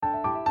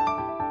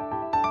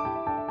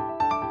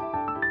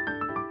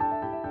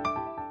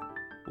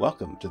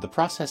Welcome to the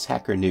Process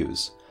Hacker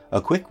News, a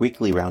quick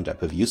weekly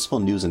roundup of useful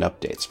news and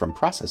updates from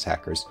process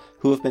hackers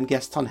who have been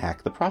guests on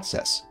Hack the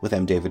Process with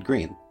M. David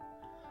Green.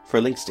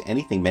 For links to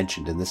anything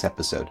mentioned in this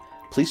episode,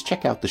 please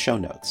check out the show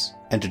notes.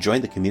 And to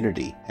join the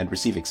community and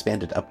receive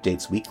expanded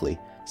updates weekly,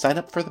 sign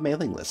up for the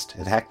mailing list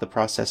at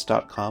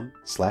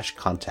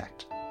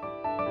hacktheprocess.com/contact.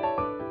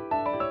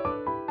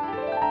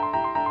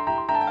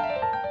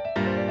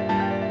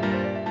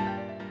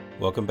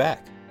 Welcome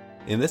back.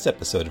 In this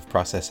episode of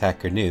Process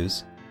Hacker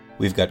News,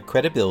 we've got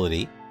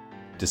credibility,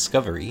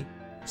 discovery,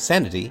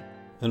 sanity,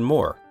 and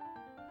more.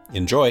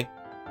 Enjoy!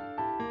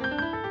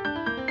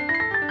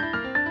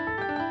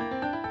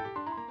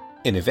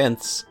 In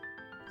events,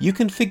 you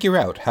can figure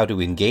out how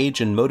to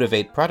engage and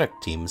motivate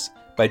product teams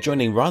by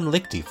joining Ron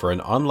Lichty for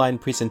an online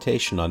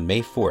presentation on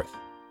May 4th.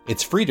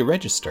 It's free to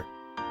register.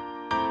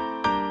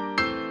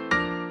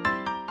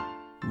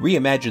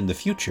 Reimagine the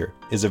Future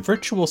is a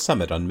virtual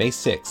summit on May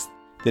 6th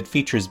that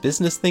features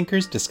business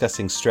thinkers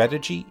discussing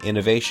strategy,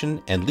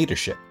 innovation, and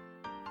leadership.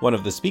 One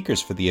of the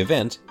speakers for the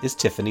event is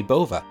Tiffany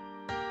Bova.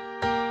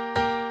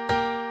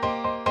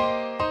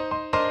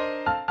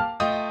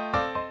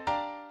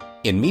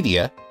 In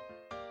media,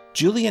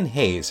 Julian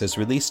Hayes has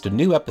released a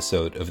new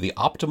episode of the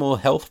Optimal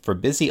Health for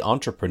Busy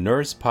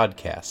Entrepreneurs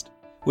podcast,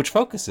 which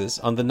focuses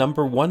on the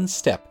number one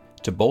step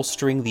to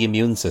bolstering the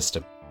immune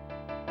system.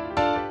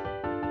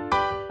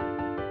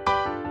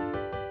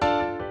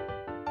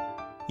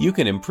 You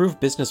can improve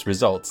business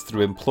results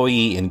through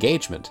employee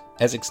engagement,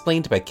 as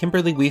explained by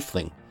Kimberly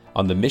Weefling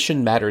on the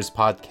Mission Matters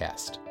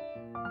podcast.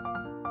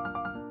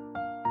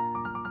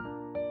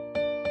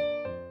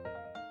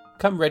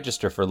 Come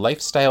register for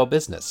Lifestyle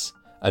Business,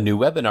 a new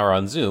webinar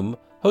on Zoom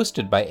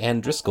hosted by Ann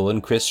Driscoll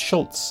and Chris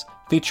Schultz,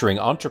 featuring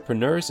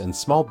entrepreneurs and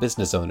small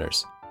business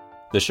owners.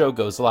 The show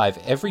goes live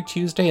every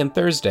Tuesday and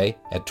Thursday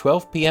at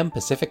 12 p.m.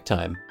 Pacific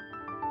Time.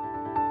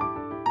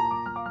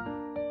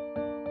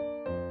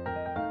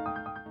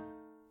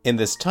 In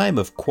this time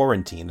of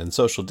quarantine and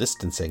social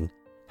distancing,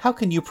 how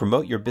can you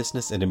promote your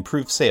business and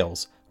improve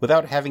sales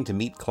without having to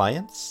meet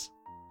clients?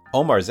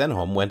 Omar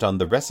Zenhom went on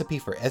the Recipe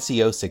for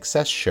SEO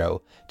Success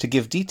show to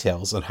give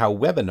details on how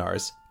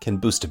webinars can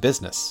boost a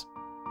business.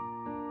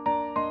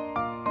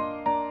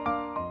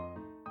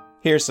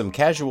 Here's some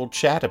casual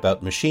chat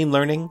about machine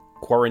learning,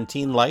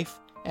 quarantine life,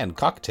 and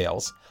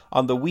cocktails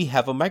on the We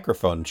Have a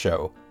Microphone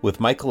show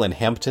with Michael and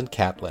Hampton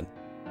Catlin.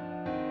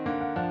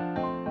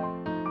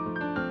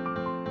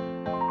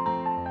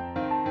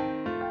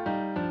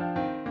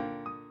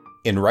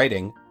 In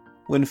writing,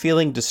 when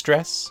feeling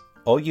distress,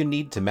 all you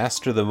need to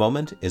master the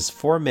moment is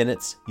 4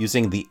 minutes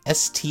using the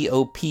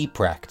STOP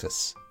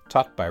practice,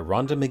 taught by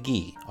Rhonda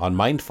McGee on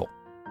Mindful.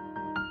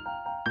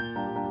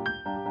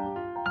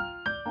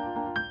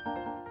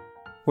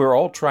 We're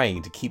all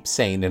trying to keep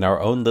sane in our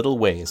own little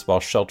ways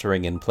while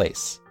sheltering in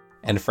place,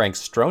 and Frank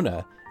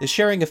Strona is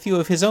sharing a few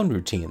of his own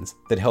routines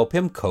that help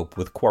him cope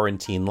with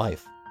quarantine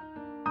life.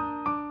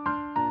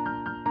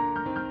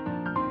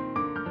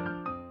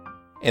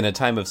 In a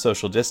time of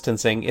social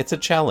distancing, it's a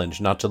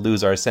challenge not to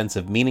lose our sense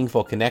of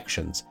meaningful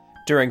connections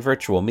during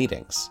virtual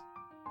meetings.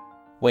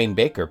 Wayne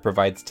Baker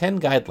provides 10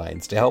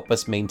 guidelines to help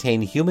us maintain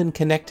human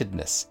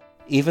connectedness,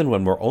 even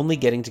when we're only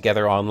getting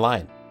together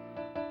online.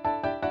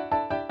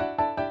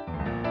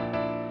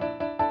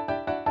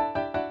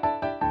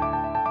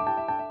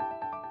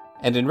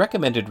 And in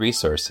recommended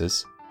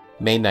resources,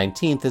 May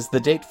 19th is the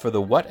date for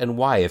the What and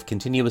Why of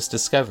Continuous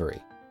Discovery,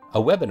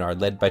 a webinar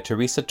led by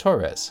Teresa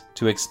Torres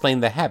to explain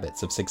the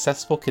habits of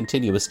successful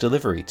continuous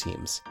delivery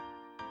teams.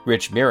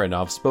 Rich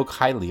Mironov spoke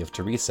highly of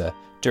Teresa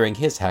during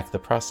his Hack the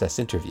Process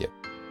interview.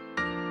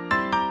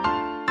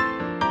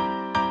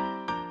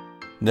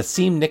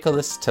 Nassim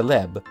Nicholas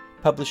Taleb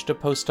published a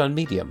post on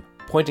Medium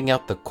pointing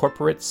out the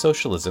corporate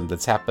socialism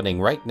that's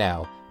happening right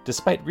now,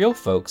 despite real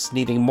folks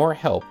needing more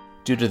help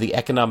due to the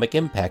economic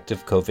impact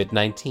of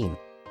COVID-19.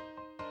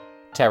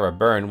 Tara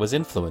Byrne was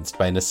influenced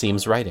by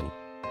Nassim's writing.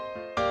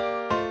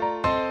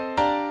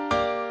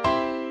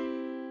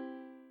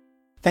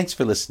 Thanks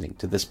for listening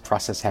to this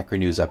Process Hacker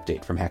News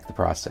update from Hack the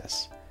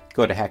Process.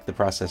 Go to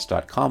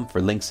hacktheprocess.com for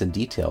links and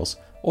details,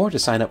 or to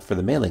sign up for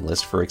the mailing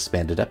list for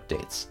expanded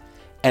updates.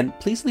 And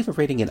please leave a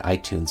rating in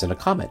iTunes and a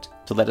comment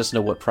to let us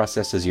know what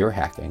processes you're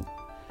hacking.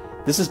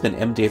 This has been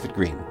M. David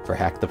Green for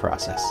Hack the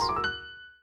Process.